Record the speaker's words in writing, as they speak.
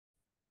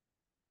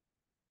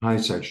Hi,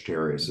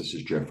 Sagittarius. This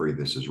is Jeffrey.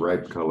 This is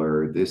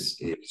Ripecolor.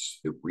 This is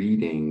the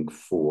reading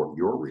for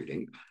your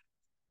reading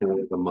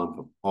for the month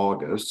of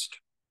August.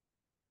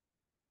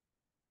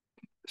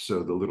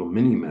 So the little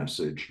mini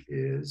message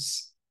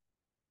is,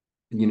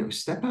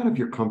 step out of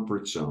your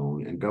comfort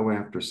zone and go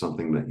after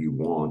something that you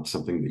want,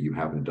 something that you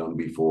haven't done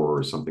before,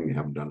 or something you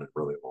haven't done in a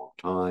really long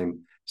time,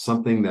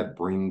 something that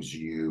brings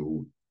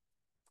you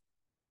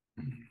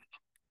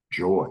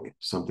joy,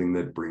 something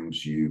that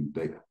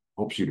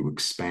helps you to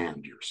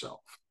expand yourself.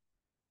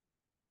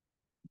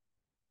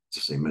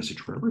 It's the same message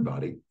for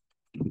everybody.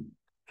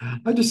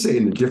 I just say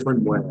it in a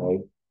different way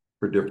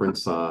for different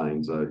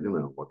signs. What can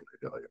I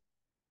tell you?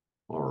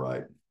 All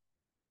right.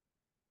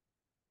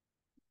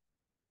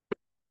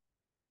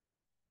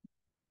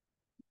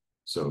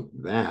 So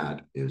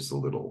that is the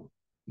little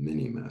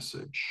mini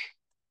message.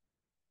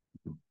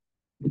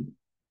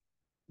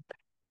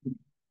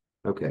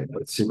 Okay,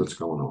 let's see what's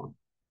going on.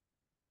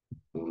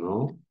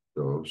 Uno,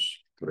 dos,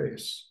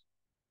 tres.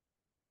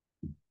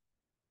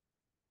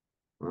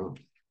 Wow.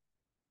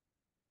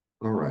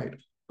 All right.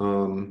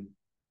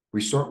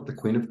 We start with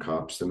the Queen of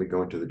Cups, then we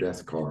go into the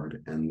Death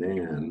card, and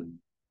then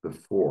the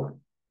Four.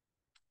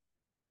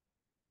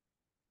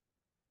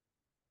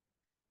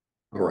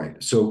 All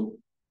right. So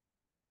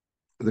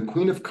the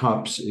Queen of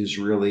Cups is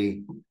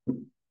really,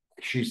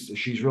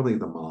 she's really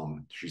the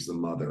mom. She's the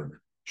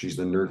mother. She's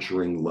the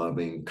nurturing,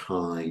 loving,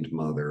 kind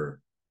mother,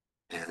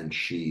 and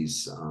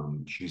she's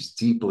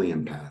deeply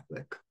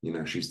empathic.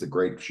 She's the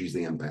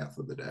empath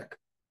of the deck.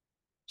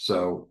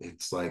 So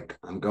it's like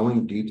I'm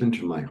going deep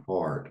into my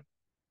heart.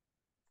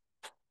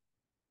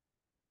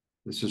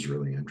 This is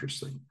really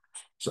interesting.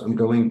 So I'm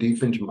going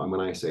deep into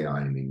when I say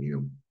I mean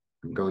you.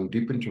 I'm going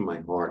deep into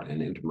my heart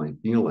and into my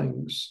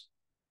feelings.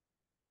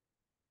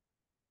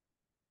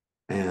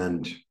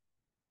 And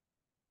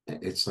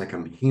it's like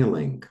I'm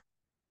healing.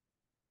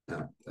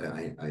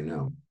 I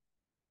know.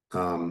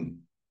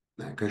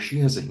 Because she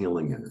has a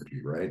healing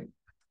energy, right?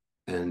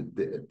 And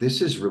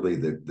this is really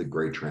the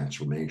great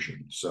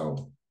transformation.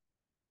 So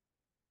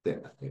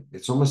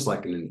it's almost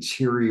like an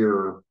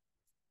interior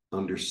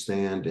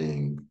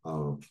understanding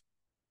of,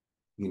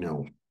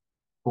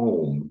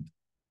 home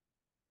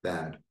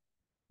that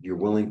you're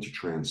willing to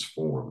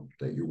transform,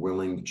 that you're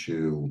willing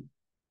to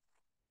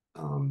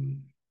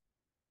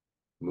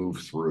move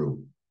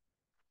through.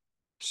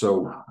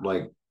 So,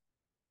 like,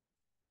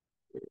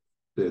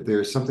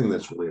 there's something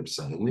that's really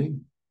upsetting me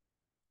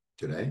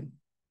today.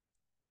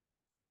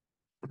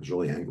 I was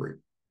really angry.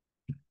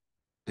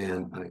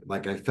 And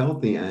I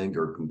felt the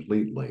anger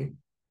completely.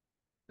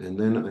 And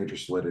then I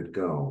just let it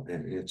go.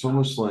 And it's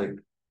almost like,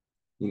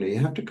 you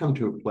have to come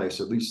to a place,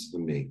 at least for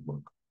me,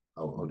 look,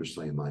 I'll just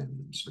say my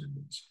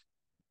experience.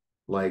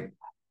 Like,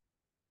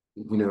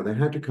 I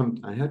had to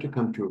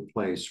come to a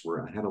place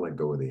where I had to let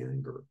go of the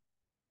anger,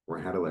 where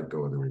I had to let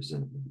go of the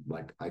resentment.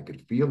 Like I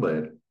could feel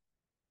it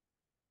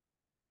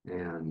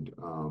and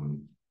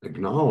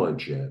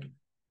acknowledge it,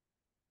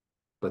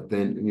 but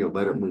then,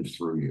 let it move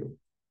through you.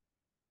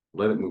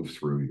 Let it move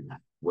through you,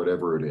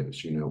 whatever it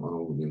is,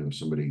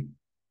 somebody,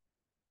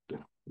 I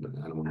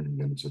don't want to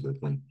get into the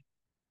thing.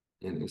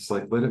 And it's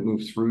like, let it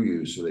move through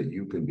you so that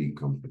you can be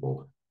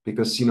comfortable.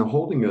 Because,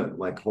 holding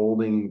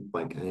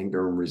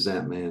anger and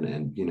resentment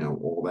and,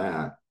 all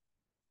that.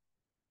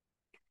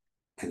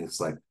 And it's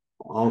like,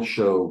 I'll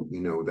show,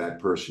 that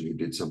person who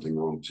did something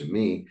wrong to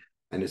me.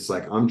 And it's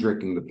like, I'm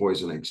drinking the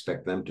poison. I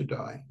expect them to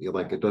die. You're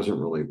like, it doesn't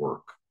really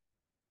work.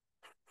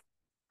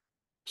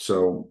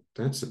 So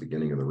that's the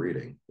beginning of the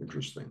reading.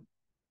 Interesting.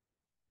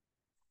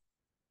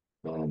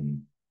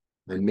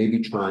 And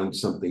maybe trying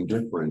something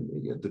different.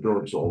 The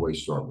dogs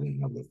always start with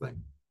another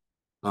thing.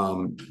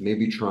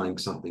 Maybe trying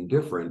something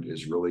different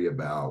is really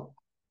about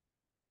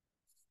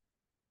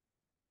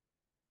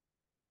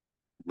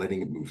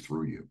letting it move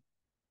through you.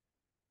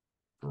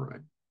 All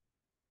right.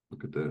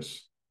 Look at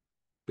this.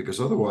 Because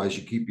otherwise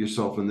you keep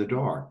yourself in the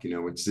dark.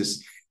 It's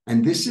this,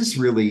 and this is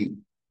really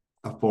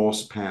a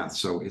false path.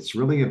 So it's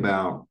really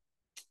about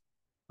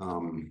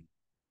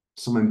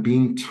someone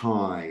being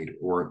tied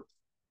or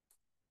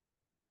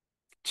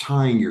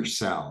tying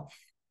yourself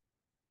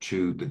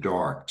to the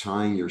dark,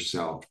 tying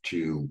yourself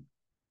to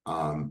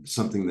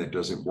something that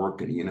doesn't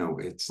work. And,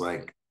 it's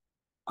like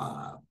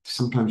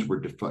sometimes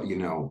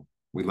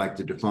we like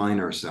to define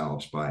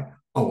ourselves by,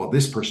 oh, well,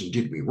 this person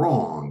did me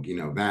wrong,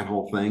 that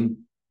whole thing.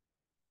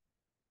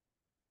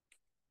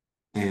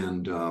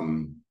 And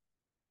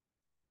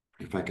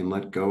if I can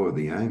let go of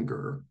the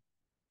anger,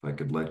 if I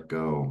could let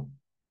go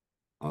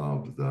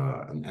of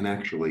and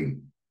actually,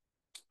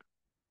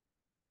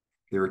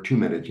 there are two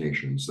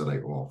meditations that I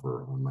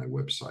offer on my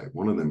website.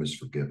 One of them is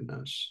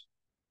forgiveness.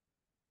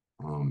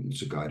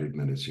 It's a guided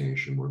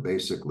meditation where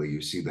basically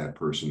you see that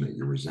person that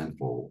you're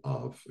resentful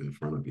of in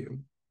front of you.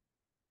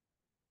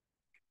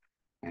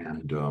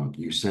 And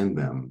you send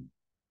them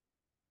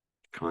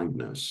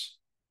kindness.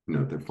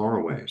 They're far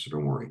away, so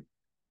don't worry.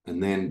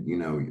 And then,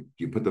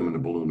 you put them in a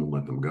balloon and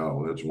let them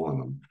go. That's one of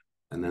them.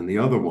 And then the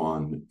other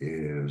one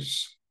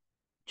is,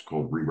 it's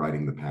called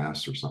Rewriting the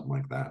Past or something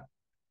like that. I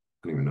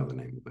don't even know the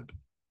name of it.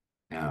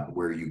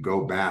 where you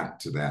go back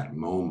to that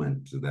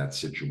moment, to that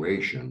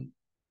situation,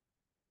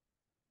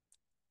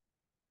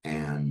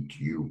 and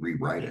you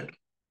rewrite it,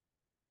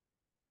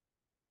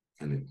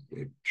 and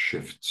it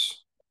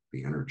shifts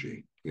the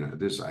energy. You know,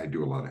 this, I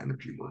do a lot of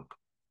energy work.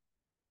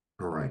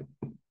 All right.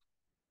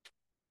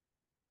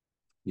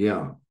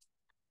 Yeah.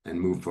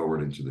 And move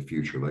forward into the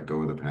future. Let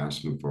go of the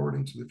past, move forward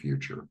into the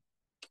future.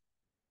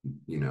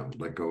 You know,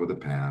 let go of the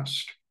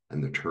past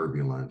and the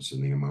turbulence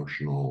and the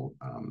emotional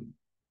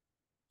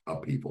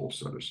upheaval,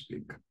 so to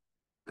speak,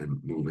 and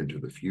move into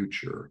the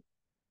future.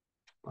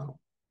 Wow.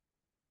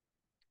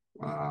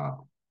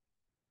 Wow.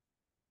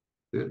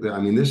 I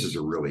mean, this is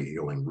a really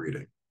healing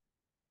reading.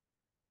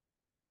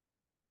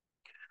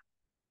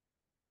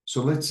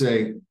 So let's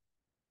say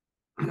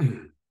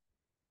you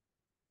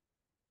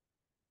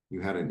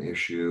had an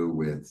issue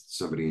with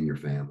somebody in your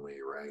family,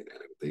 right?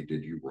 And they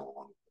did you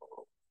wrong,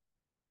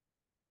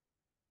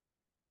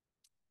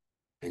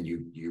 and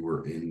you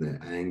were in the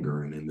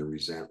anger and in the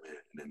resentment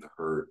and in the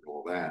hurt and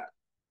all that.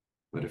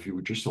 But if you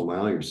would just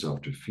allow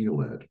yourself to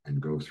feel it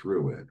and go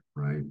through it,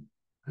 right?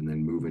 And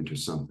then move into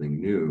something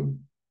new,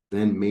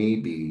 then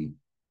maybe,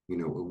 you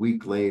know, a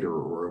week later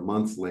or a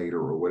month later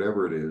or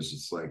whatever it is,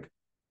 it's like,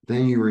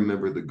 then you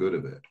remember the good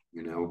of it,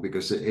 you know,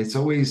 because it's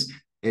always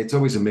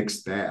a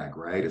mixed bag,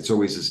 right? It's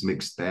always this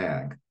mixed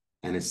bag.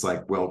 And it's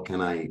like, well,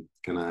 can I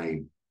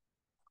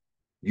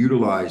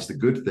utilize the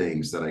good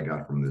things that I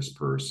got from this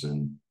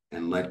person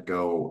and let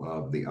go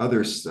of the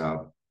other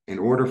stuff in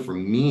order for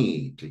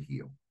me to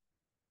heal?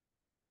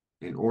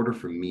 In order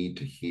for me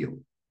to heal.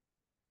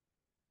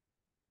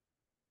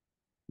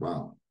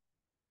 Wow.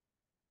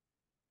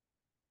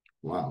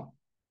 Wow.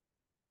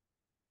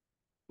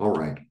 All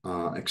right.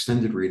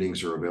 Extended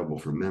readings are available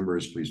for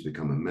members. Please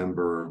become a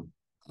member.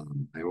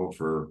 I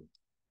offer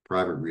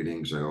private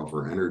readings. I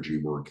offer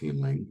energy work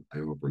healing. I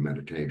offer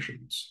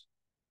meditations.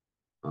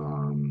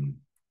 And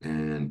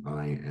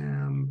I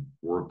am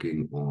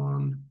working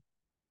on,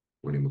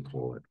 what do you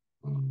call it?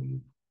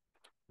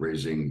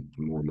 Raising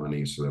more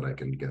money so that I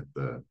can get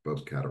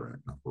both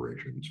cataract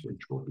operations,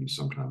 which will be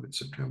sometime in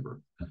September.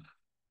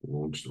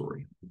 Long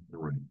story.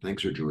 All right.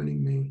 Thanks for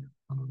joining me.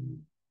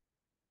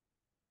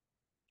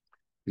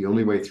 The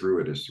only way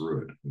through it is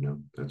through it. You know,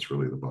 that's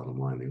really the bottom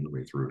line. The only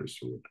way through it is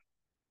through it.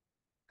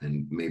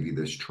 And maybe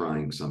this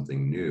trying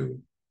something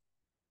new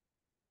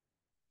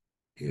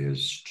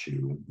is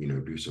to, you know,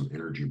 do some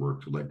energy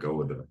work to let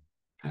go of the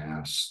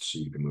past so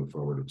you can move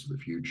forward into the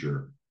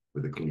future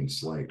with a clean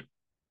slate.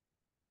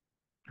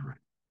 All right.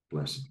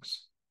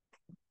 Blessings.